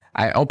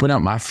I opened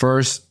up my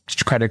first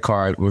credit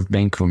card with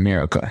Bank of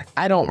America.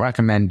 I don't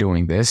recommend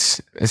doing this,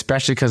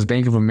 especially because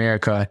Bank of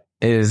America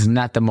is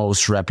not the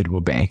most reputable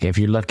bank. If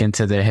you look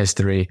into their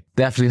history,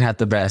 definitely not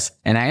the best.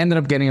 And I ended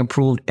up getting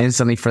approved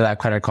instantly for that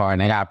credit card,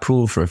 and I got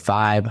approved for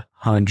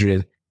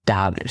 $500.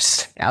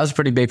 That was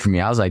pretty big for me.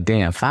 I was like,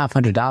 damn,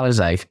 $500?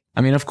 Like,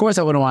 I mean, of course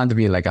I wouldn't want it to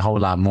be like a whole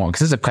lot more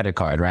because it's a credit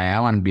card, right? I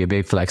want to be a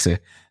big flexer,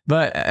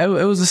 but it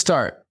was a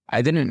start.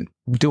 I didn't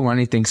do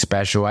anything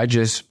special. I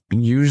just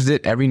used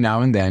it every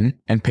now and then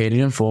and paid it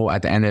in full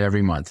at the end of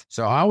every month.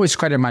 So I always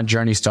credit my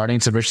journey starting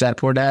to Rich Dad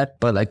Poor Dad.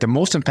 But like the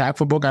most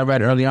impactful book I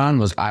read early on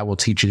was I Will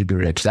Teach You to Be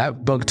Rich.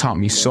 That book taught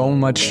me so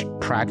much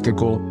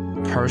practical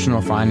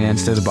personal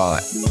finance to the ball.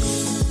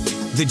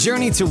 The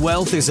journey to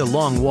wealth is a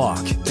long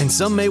walk, and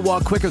some may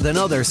walk quicker than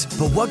others,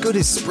 but what good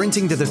is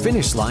sprinting to the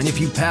finish line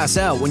if you pass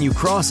out when you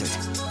cross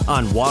it?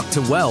 On Walk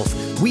to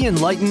Wealth, we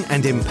enlighten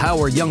and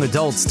empower young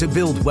adults to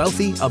build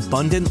wealthy,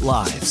 abundant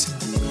lives.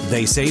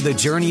 They say the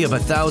journey of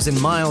 1,000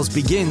 miles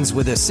begins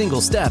with a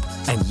single step,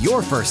 and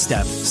your first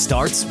step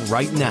starts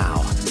right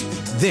now.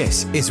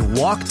 This is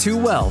Walk to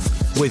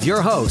Wealth with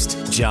your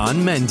host,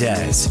 John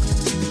Mendez.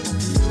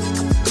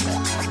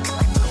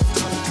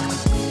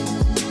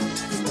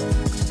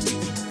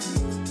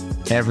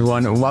 Hey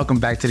everyone, welcome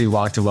back to the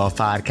Walk to Wealth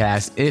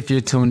podcast. If you're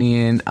tuning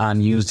in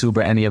on YouTube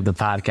or any of the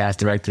podcast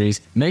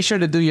directories, make sure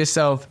to do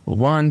yourself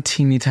one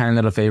teeny tiny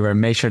little favor.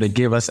 Make sure to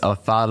give us a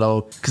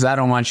follow because I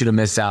don't want you to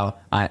miss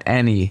out on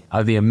any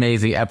of the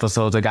amazing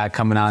episodes I got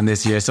coming on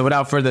this year. So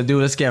without further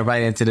ado, let's get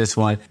right into this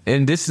one.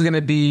 And this is going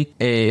to be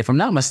if I'm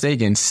not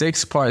mistaken,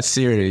 6-part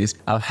series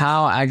of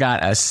how I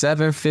got a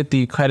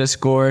 750 credit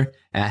score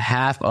and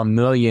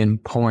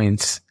 500,000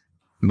 points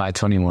by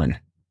 21.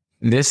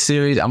 This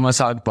series, I'm going to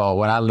talk about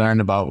what I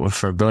learned about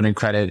for building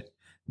credit,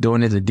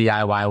 doing it the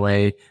DIY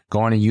way,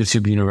 going to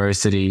YouTube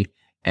University,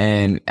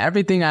 and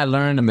everything I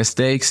learned, the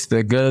mistakes,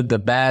 the good, the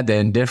bad, the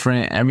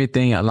indifferent,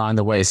 everything along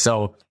the way.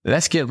 So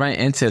let's get right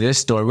into this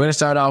story. We're going to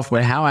start off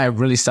with how I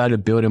really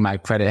started building my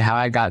credit, how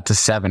I got to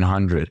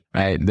 700,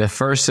 right? The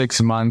first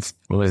 6 months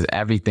was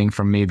everything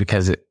for me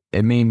because it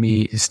made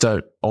me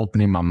start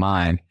opening my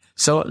mind.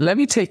 So let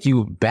me take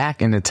you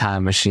back in the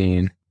time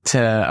machine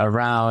to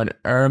around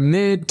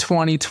mid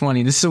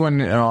 2020. This is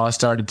when it all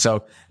started.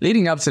 So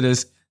leading up to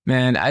this,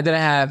 man, I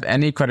didn't have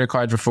any credit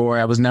cards before.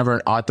 I was never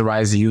an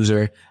authorized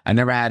user. I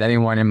never had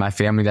anyone in my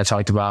family that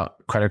talked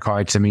about credit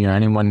cards to me, or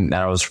anyone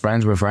that I was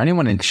friends with, or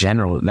anyone in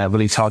general that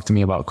really talked to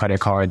me about credit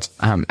cards,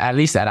 at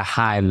least at a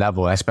high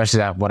level,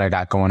 especially at what I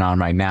got going on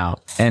right now.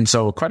 And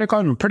so credit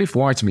cards were pretty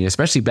foreign to me,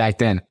 especially back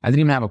then. I didn't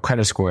even have a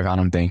credit score, I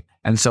don't think.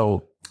 And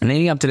so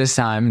leading up to this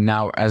time,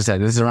 now, as I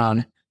said, this is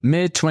around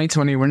mid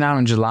 2020. We're now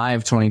in July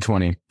of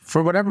 2020.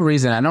 For whatever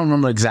reason, I don't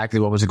remember exactly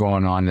what was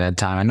going on at that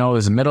time. I know it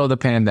was the middle of the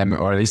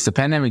pandemic, or at least the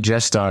pandemic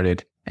just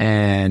started.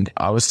 And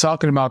I was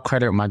talking about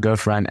credit with my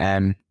good friend,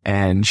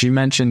 and she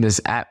mentioned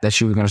this app that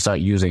she was going to start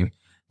using.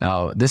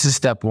 Now, this is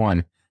step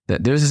one.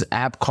 There's this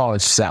app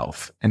called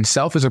Self, and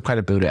Self is a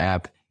credit builder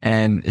app.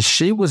 And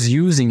she was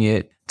using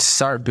it to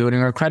start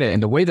building her credit.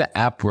 And the way the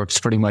app works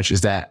pretty much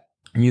is that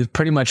you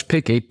pretty much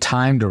pick a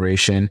time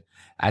duration.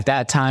 At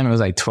that time, it was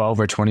like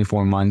 12 or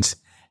 24 months.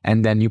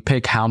 And then you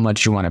pick how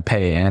much you want to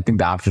pay. And I think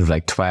the option was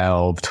like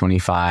 12,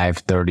 25,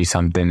 30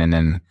 something, and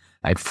then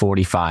like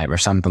 45 or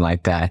something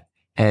like that.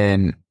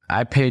 And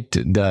I paid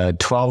the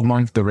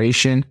 12-month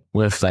duration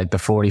with like the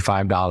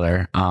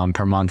 $45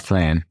 per month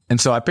plan. And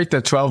so I picked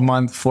the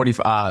 12-month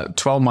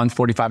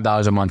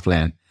 $45 a month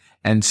plan.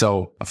 And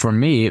so for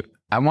me,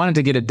 I wanted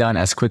to get it done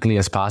as quickly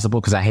as possible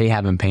because I hate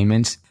having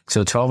payments.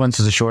 So 12 months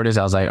was the shortest.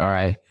 I was like, all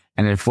right.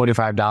 And then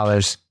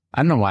 $45. I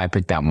don't know why I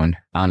picked that one.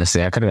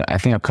 Honestly, I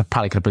think I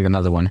probably could have picked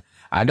another one.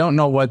 I don't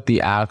know what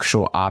the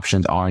actual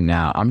options are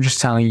now. I'm just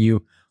telling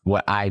you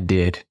what I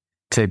did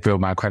to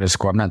build my credit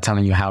score. I'm not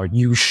telling you how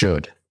you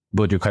should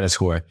build your credit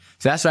score.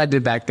 So that's what I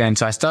did back then.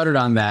 So I started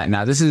on that.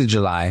 Now this is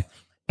July.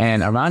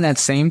 And around that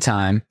same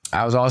time,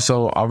 I was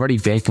also already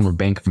banking with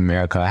Bank of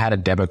America. I had a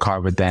debit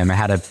card with them. I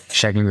had a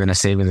checking and a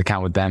savings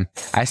account with them.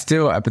 I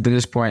still, up to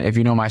this point, if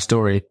you know my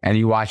story and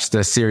you watch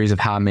the series of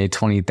how I made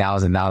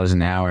 $20,000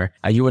 an hour,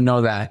 you would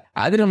know that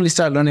I didn't really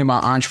start learning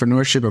about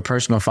entrepreneurship or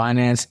personal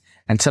finance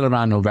until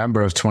around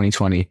November of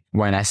 2020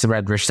 when I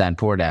read Rich Dad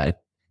Poor Dad.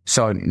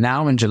 So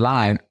now in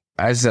July,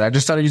 as I said, I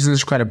just started using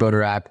this credit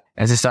builder app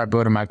as I start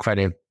building my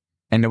credit.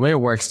 And the way it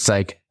works, it's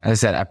like, as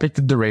I said, I picked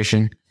the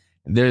duration.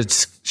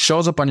 There's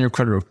shows up on your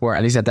credit report.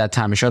 At least at that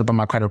time, it showed up on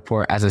my credit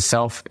report as a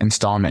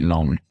self-installment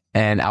loan.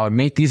 And I would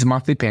make these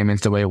monthly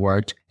payments the way it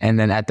worked. And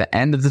then at the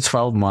end of the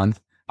 12th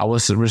month, I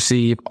was to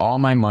receive all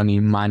my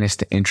money minus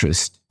the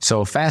interest.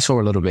 So fast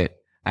forward a little bit.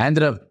 I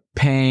ended up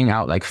paying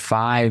out like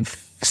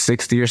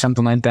 $560 or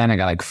something like that. And I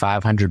got like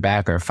 500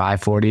 back or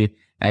 540.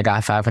 I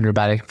got 500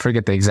 back. I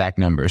forget the exact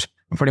numbers.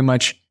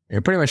 You're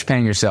pretty much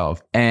paying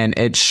yourself. And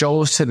it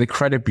shows to the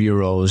credit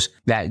bureaus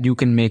that you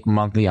can make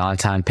monthly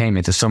on-time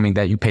payments, assuming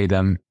that you pay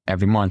them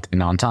every month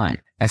and on time.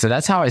 And so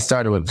that's how I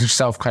started with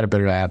Self Credit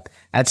Builder app.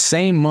 That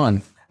same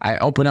month, I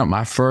opened up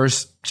my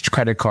first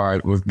credit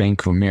card with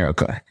Bank of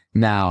America.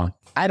 Now,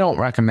 I don't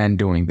recommend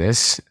doing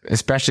this,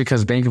 especially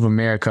because Bank of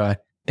America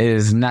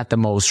is not the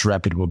most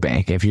reputable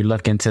bank. If you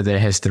look into their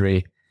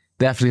history,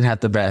 definitely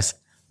not the best.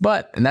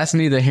 But that's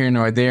neither here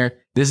nor there.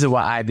 This is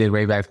what I did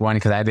way back when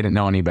because I didn't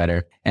know any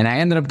better. And I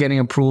ended up getting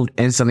approved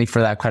instantly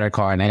for that credit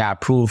card. And I got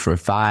approved for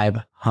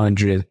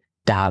 $500.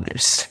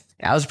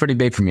 That was pretty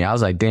big for me. I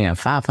was like, damn,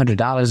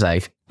 $500?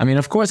 Like, I mean,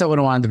 of course I would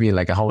have wanted to be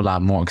like a whole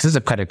lot more because it's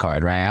a credit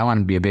card, right? I want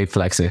to be a big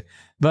flexer.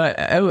 But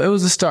it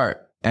was a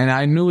start. And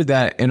I knew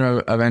that it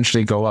would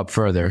eventually go up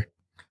further.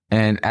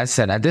 And as I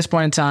said, at this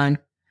point in time,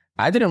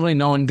 I didn't really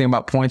know anything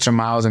about points or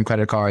miles and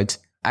credit cards.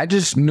 I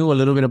just knew a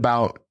little bit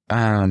about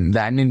that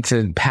I needed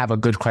to have a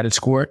good credit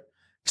score.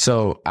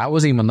 So I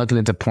wasn't even looking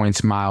into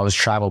points, miles,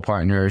 travel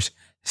partners,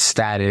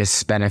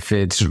 status,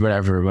 benefits,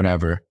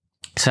 whatever.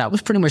 So that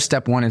was pretty much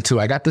step 1 and 2.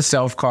 I got the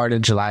Self card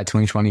in July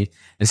 2020.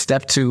 And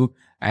step 2,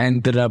 I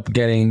ended up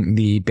getting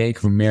the Bank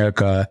of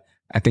America,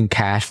 I think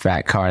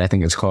Cashback card, I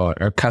think it's called,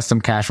 or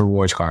Custom Cash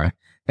Rewards card.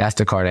 That's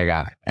the card I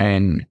got.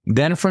 And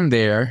then from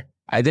there,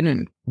 I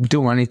didn't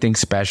do anything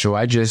special.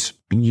 I just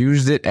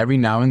used it every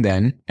now and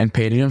then and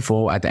paid it in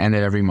full at the end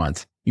of every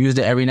month. Used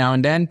it every now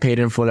and then, paid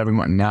it in full every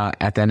month, now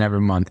at the end of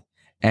every month.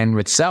 And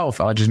with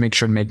Self, I'll just make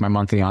sure to make my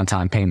monthly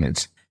on-time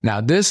payments. Now,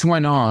 this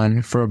went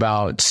on for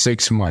about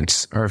 6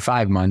 months or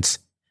 5 months.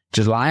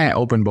 July, I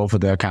opened both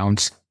of the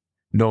accounts.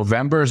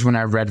 November is when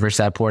I read Rich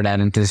Dad Poor Dad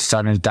and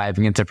started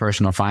diving into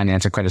personal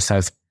finance and credit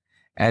stuff.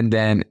 And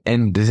then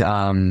in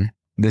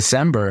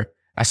December,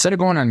 I started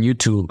going on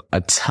YouTube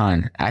a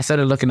ton. I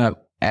started looking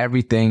up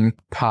everything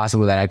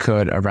possible that I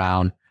could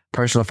around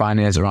personal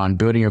finance, around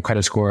building your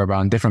credit score,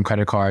 around different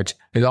credit cards.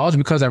 It's all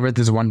because I read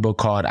this one book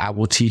called I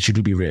Will Teach You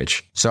to Be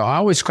Rich. So I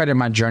always credit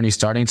my journey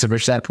starting to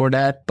Rich Dad Poor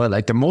Dad. But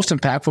like the most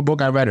impactful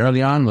book I read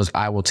early on was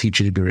I Will Teach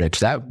You to Be Rich.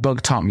 That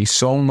book taught me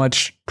so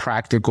much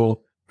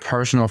practical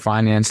personal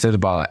finance.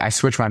 I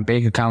switched my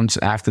bank accounts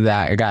after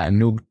that. I got a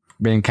new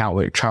bank account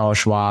with Charles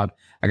Schwab.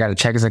 I got a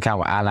checkers account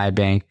with Ally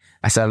Bank.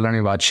 I started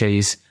learning about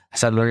Chase. I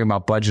started learning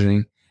about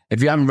budgeting.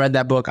 If you haven't read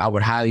that book, I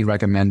would highly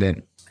recommend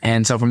it.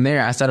 And so from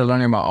there, I started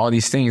learning about all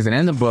these things. And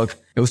in the book,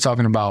 it was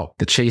talking about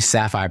the Chase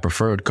Sapphire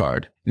Preferred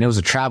card. And it was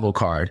a travel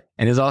card.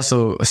 And it was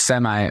also a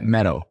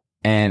semi-metal.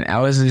 And I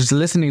was just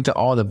listening to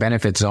all the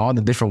benefits, all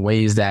the different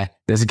ways that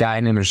this guy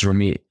named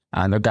Ramit,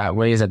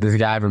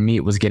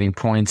 Ramit was getting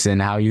points and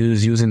how he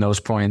was using those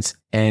points.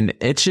 And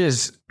it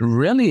just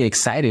really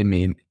excited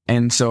me.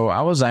 And so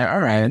I was like, all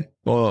right,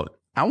 well,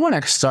 I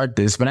want to start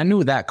this. But I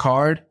knew that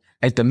card,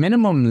 like the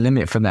minimum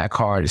limit for that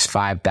card is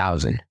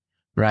 5,000,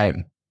 right?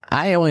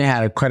 I only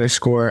had a credit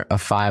score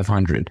of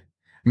 500.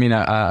 I mean,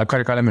 a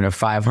credit card limit of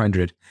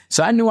 500.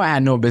 So I knew I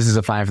had no business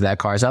applying for that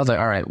card. So I was like,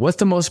 all right, what's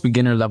the most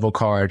beginner level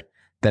card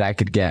that I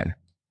could get?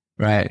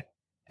 Right.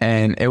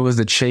 And it was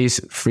the Chase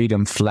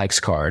Freedom Flex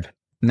card.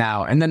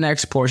 Now, in the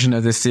next portion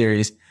of this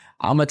series,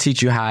 I'm going to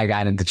teach you how I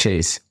got into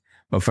Chase.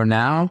 But for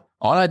now,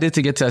 all I did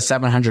to get to a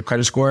 700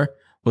 credit score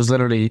was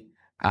literally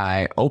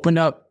I opened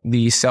up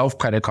the Self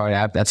credit card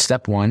app. That's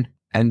step 1.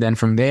 And then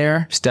from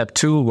there, step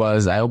 2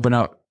 was I opened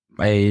up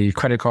a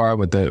credit card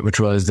which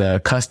was the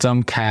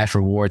Custom Cash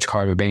Rewards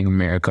card with Bank of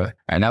America.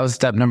 And that was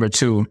step number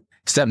 2.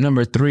 Step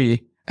number 3,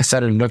 I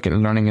started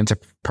learning into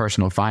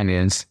personal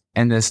finance.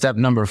 And then step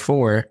number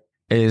 4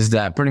 is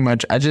that pretty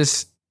much I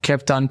just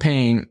kept on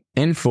paying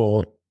in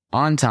full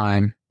on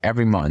time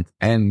every month.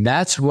 And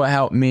that's what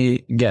helped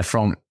me get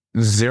from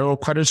 0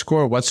 credit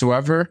score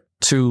whatsoever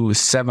to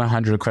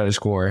 700 credit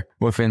score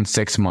within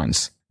 6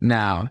 months.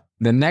 Now,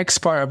 the next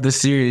part of the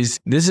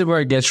series, this is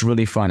where it gets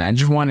really fun. I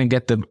just want to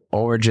get the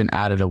origin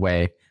out of the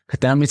way.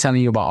 Because then I'll be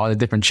telling you about all the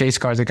different Chase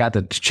cards. I got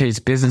the Chase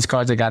business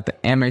cards. I got the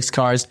Amex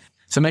cards.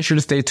 So make sure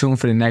to stay tuned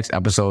for the next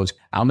episodes.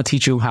 I'm going to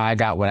teach you how I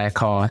got what I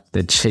call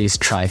the Chase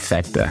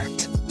trifecta.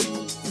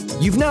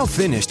 You've now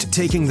finished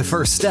taking the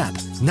first step.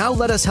 Now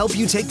let us help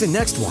you take the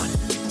next one.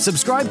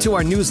 Subscribe to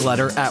our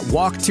newsletter at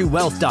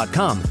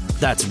walk2wealth.com.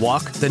 That's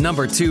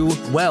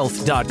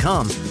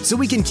walk2wealth.com so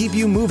we can keep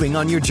you moving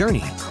on your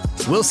journey.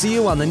 We'll see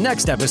you on the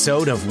next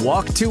episode of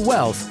Walk to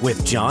Wealth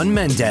with John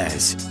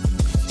Mendez.